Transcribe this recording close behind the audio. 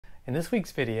In this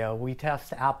week's video, we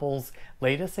test Apple's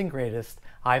latest and greatest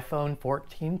iPhone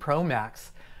 14 Pro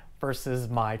Max versus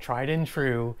my tried and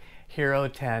true Hero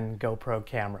 10 GoPro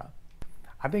camera.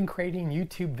 I've been creating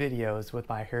YouTube videos with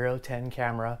my Hero 10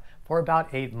 camera for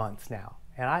about 8 months now,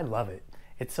 and I love it.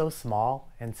 It's so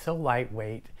small and so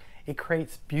lightweight. It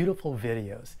creates beautiful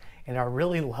videos, and I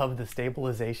really love the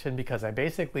stabilization because I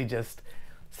basically just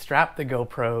strap the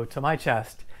GoPro to my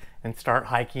chest and start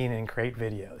hiking and create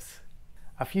videos.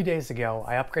 A few days ago,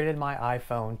 I upgraded my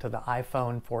iPhone to the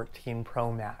iPhone 14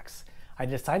 Pro Max. I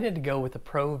decided to go with the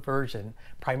Pro version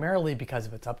primarily because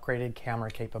of its upgraded camera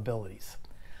capabilities.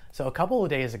 So a couple of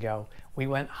days ago, we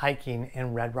went hiking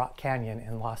in Red Rock Canyon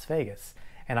in Las Vegas,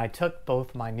 and I took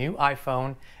both my new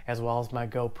iPhone as well as my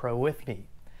GoPro with me.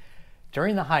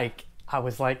 During the hike, I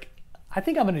was like, I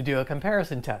think I'm going to do a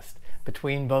comparison test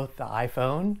between both the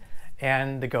iPhone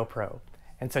and the GoPro.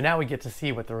 And so now we get to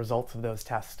see what the results of those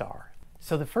tests are.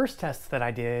 So the first test that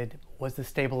I did was the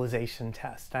stabilization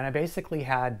test, and I basically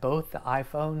had both the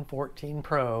iPhone 14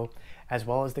 Pro as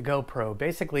well as the GoPro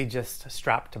basically just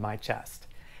strapped to my chest.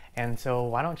 And so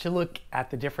why don't you look at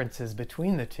the differences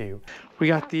between the two. We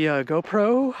got the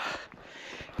GoPro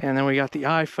and then we got the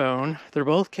iPhone. They're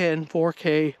both in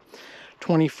 4K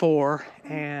 24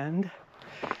 and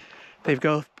they've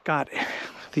both got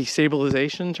the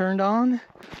stabilization turned on.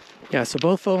 Yeah, so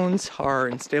both phones are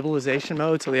in stabilization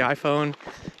mode. So the iPhone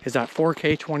is at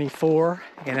 4K 24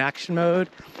 in action mode.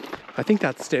 I think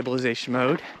that's stabilization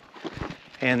mode.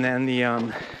 And then the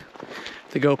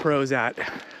GoPro is at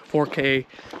 4K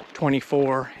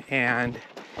 24 and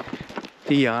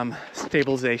the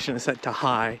stabilization is set to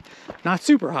high. Not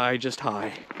super high, just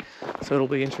high. So it'll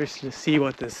be interesting to see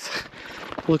what this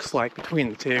looks like between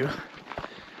the two.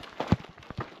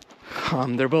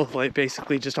 They're both like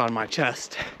basically just on my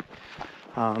chest.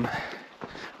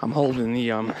 I'm holding the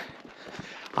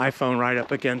iPhone right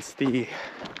up against the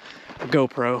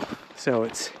GoPro, so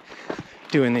it's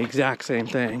doing the exact same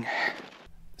thing.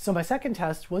 So my second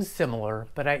test was similar,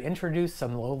 but I introduced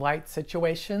some low light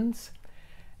situations,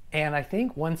 and I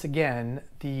think once again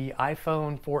the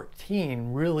iPhone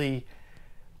 14 really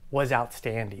was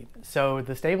outstanding. So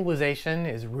the stabilization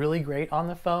is really great on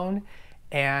the phone,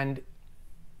 and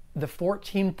the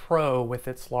 14 Pro with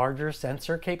its larger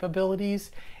sensor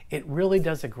capabilities, it really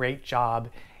does a great job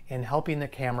in helping the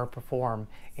camera perform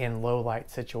in low light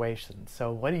situations.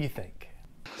 So what do you think?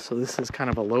 So this is kind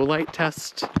of a low light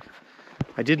test.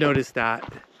 I did notice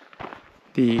that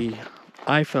the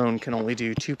iPhone can only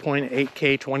do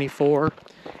 2.8K 24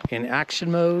 in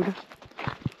action mode,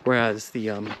 whereas the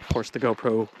of course the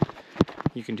GoPro,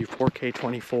 you can do 4K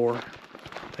 24.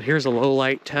 But here's a low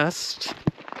light test.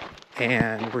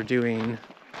 And we're doing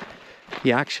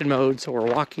the action mode, so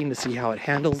we're walking to see how it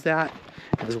handles that,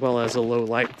 as well as a low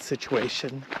light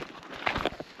situation.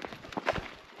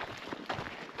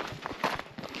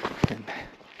 And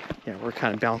yeah, we're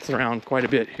kind of bouncing around quite a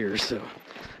bit here, so it'll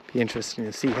be interesting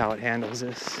to see how it handles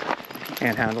this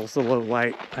and handles the low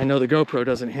light. I know the GoPro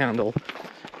doesn't handle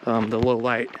the low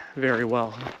light very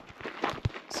well,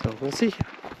 so we'll see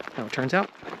how it turns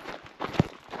out.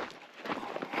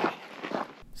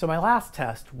 So my last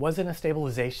test wasn't a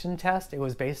stabilization test. It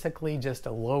was basically just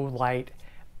a low light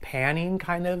panning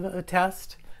kind of a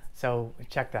test. So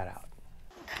check that out.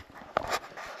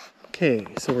 Okay,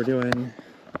 so we're doing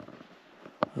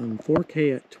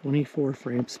 4K at 24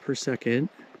 frames per second.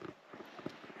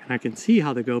 And I can see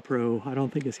how the GoPro, I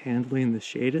don't think is handling the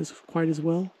shade as quite as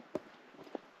well.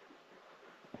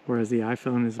 Whereas the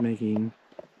iPhone is making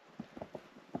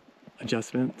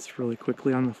adjustments really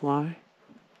quickly on the fly.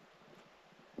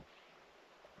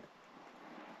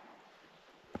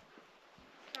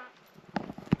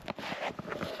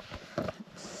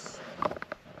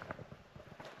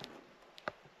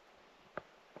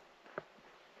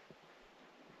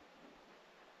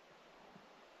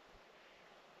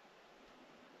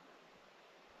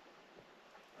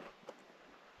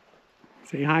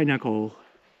 Say hi, Nicole.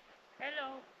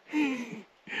 Hello.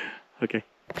 Okay.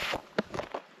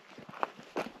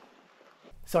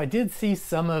 So I did see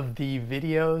some of the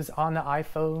videos on the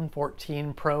iPhone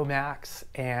 14 Pro Max,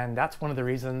 and that's one of the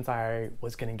reasons I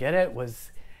was going to get it. It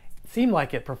seemed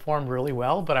like it performed really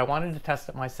well, but I wanted to test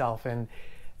it myself, and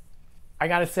I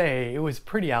gotta say, it was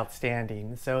pretty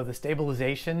outstanding. So the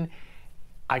stabilization,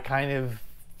 I kind of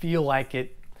feel like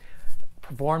it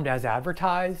performed as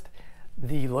advertised.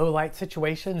 The low light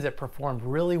situations, it performed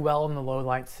really well in the low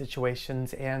light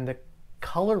situations, and the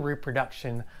color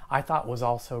reproduction I thought was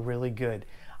also really good.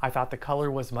 I thought the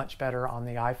color was much better on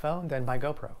the iPhone than my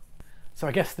GoPro. So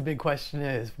I guess the big question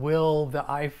is, will the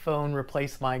iPhone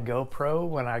replace my GoPro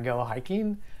when I go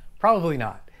hiking? Probably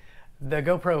not. The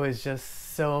GoPro is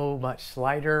just so much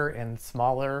lighter and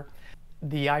smaller.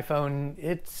 The iPhone,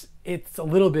 it's a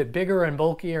little bit bigger and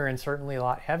bulkier and certainly a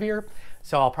lot heavier.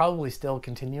 So I'll probably still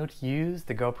continue to use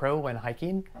the GoPro when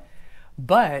hiking,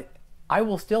 but I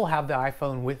will still have the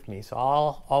iPhone with me. So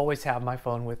I'll always have my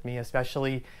phone with me,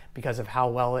 especially because of how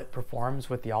well it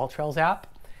performs with the AllTrails app.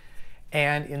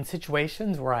 And in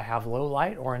situations where I have low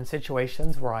light, or in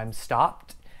situations where I'm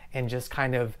stopped and just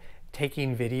kind of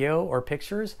taking video or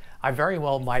pictures, I very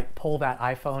well might pull that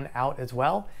iPhone out as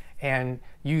well and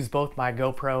use both my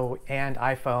GoPro and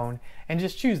iPhone and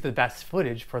just choose the best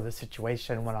footage for the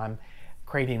situation when I'm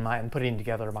creating and putting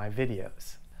together my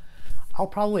videos. I'll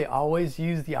probably always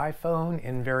use the iPhone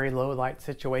in very low light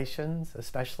situations,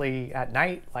 especially at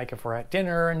night, like if we're at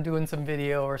dinner and doing some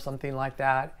video or something like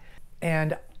that.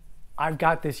 And I've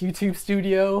got this YouTube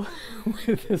studio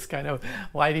with this kind of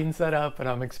lighting setup, and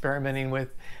I'm experimenting with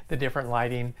the different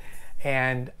lighting.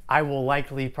 And I will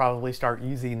likely probably start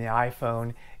using the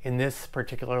iPhone in this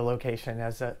particular location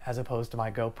as opposed to my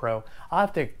GoPro. I'll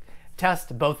have to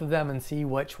test both of them and see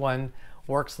which one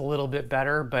works a little bit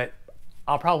better, but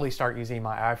I'll probably start using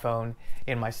my iPhone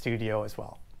in my studio as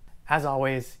well. As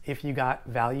always, if you got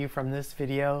value from this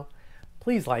video,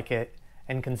 please like it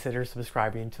and consider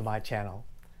subscribing to my channel.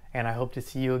 And I hope to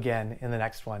see you again in the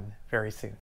next one very soon.